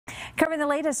Covering the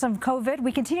latest on COVID,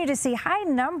 we continue to see high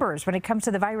numbers when it comes to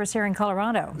the virus here in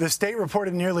Colorado. The state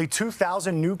reported nearly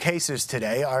 2,000 new cases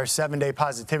today. Our 7-day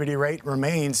positivity rate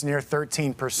remains near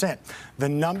 13%. The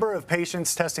number of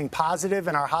patients testing positive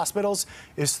in our hospitals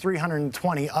is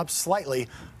 320, up slightly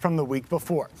from the week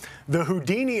before. The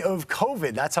Houdini of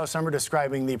COVID, that's how some are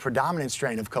describing the predominant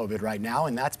strain of COVID right now,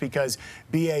 and that's because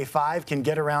BA.5 can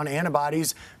get around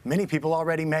antibodies many people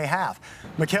already may have.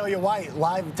 Michaela White,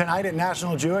 live tonight at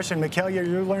National Jewish. And Michaela,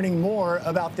 you're learning more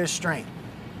about this strain.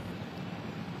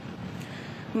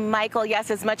 Michael, yes,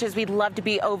 as much as we'd love to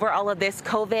be over all of this,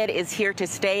 COVID is here to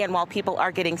stay. And while people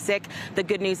are getting sick, the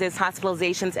good news is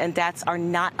hospitalizations and deaths are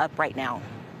not up right now.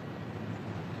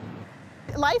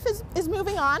 Life is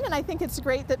moving on, and I think it's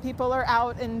great that people are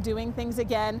out and doing things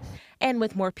again. And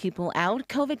with more people out,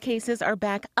 COVID cases are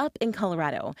back up in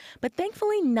Colorado, but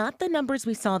thankfully not the numbers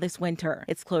we saw this winter.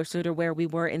 It's closer to where we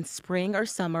were in spring or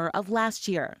summer of last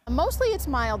year. Mostly it's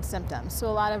mild symptoms, so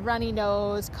a lot of runny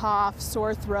nose, cough,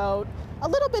 sore throat, a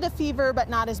little bit of fever, but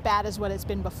not as bad as what it's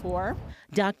been before.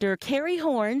 Dr. Carrie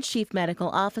Horn, Chief Medical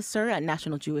Officer at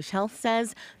National Jewish Health,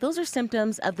 says those are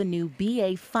symptoms of the new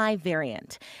BA.5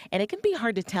 variant. And it can be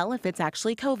hard to tell if it's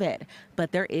actually COVID,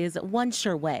 but there is one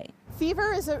sure way.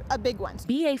 Fever is a big one.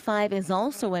 BA.5 is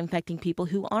also infecting people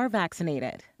who are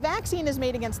vaccinated. Vaccine is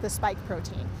made against the spike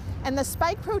protein, and the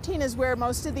spike protein is where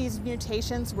most of these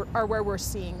mutations are where we're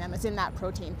seeing them, is in that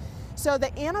protein. So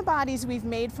the antibodies we've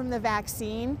made from the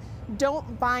vaccine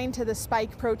don't bind to the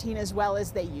spike protein as well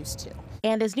as they used to.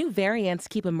 And as new variants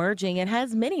keep emerging, it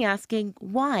has many asking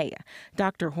why.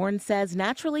 Dr. Horn says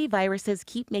naturally viruses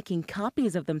keep making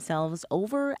copies of themselves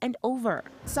over and over.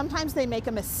 Sometimes they make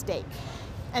a mistake,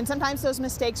 and sometimes those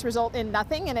mistakes result in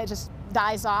nothing and it just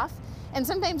dies off. And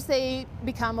sometimes they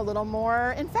become a little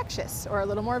more infectious or a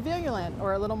little more virulent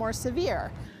or a little more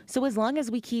severe. So as long as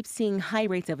we keep seeing high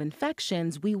rates of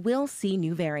infections, we will see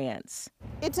new variants.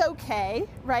 It's okay,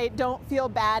 right? Don't feel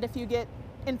bad if you get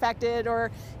infected, or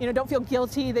don't feel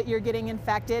guilty that you're getting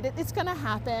infected. It's going to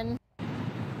happen.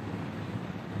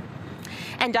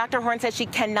 And Dr. Horn says she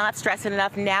cannot stress it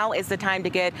enough. Now is the time to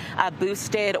get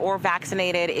boosted or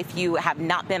vaccinated if you have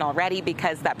not been already,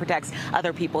 because that protects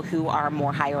other people who are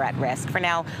more higher at risk. For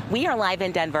now, we are live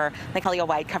in Denver. Michaela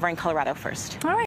White covering Colorado First. All right.